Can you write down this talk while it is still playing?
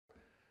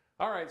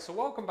All right, so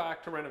welcome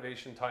back to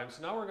Renovation Time.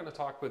 So now we're going to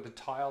talk about the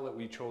tile that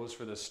we chose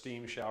for the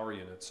steam shower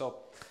unit. So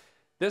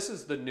this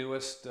is the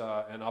newest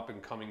and up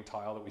and coming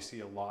tile that we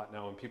see a lot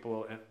now, and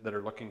people that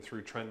are looking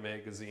through trend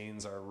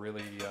magazines are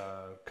really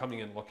coming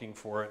in looking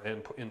for it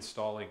and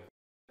installing it.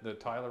 The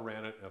tiler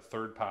ran it in a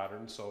third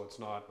pattern, so it's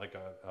not like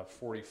a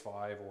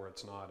 45 or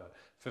it's not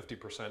a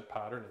 50%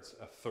 pattern. It's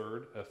a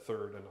third,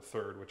 and a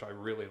third, which I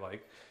really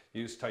like.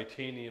 Use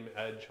titanium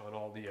edge on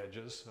all the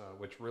edges,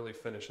 which really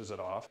finishes it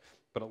off.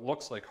 But it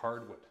looks like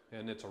hardwood,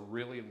 and it's a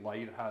really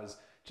light, it has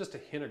just a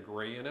hint of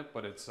gray in it,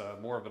 but it's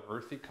more of an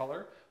earthy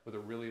color with a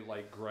really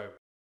light grout.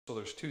 So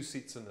there's two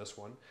seats in this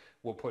one.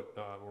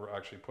 We're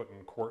actually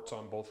putting quartz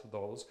on both of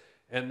those,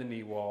 and the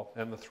knee wall,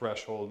 and the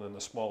threshold, and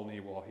the small knee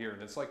wall here.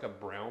 And it's like a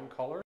brown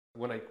color.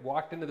 When I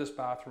walked into this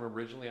bathroom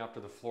originally after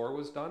the floor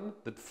was done,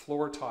 the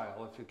floor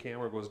tile, if the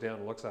camera goes down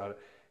and looks at it,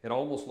 it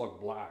almost looked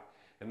black.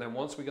 And then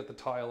once we get the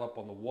tile up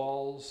on the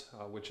walls,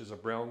 which is a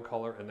brown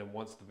color, and then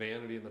once the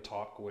vanity and the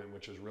top go in,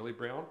 which is really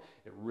brown,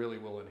 it really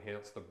will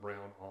enhance the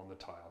brown on the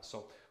tile.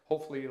 So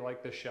hopefully you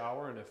like this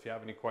shower, and if you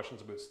have any questions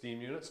about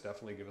steam units,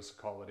 definitely give us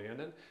a call at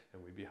Andon,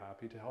 and we'd be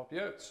happy to help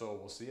you out. So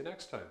we'll see you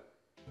next time.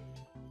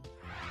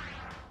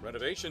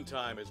 Renovation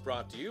Time is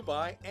brought to you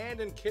by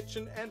Andon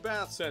Kitchen and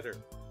Bath Center.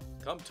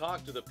 Come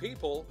talk to the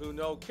people who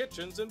know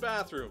kitchens and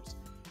bathrooms.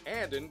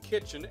 Andon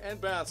Kitchen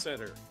and Bath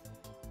Center.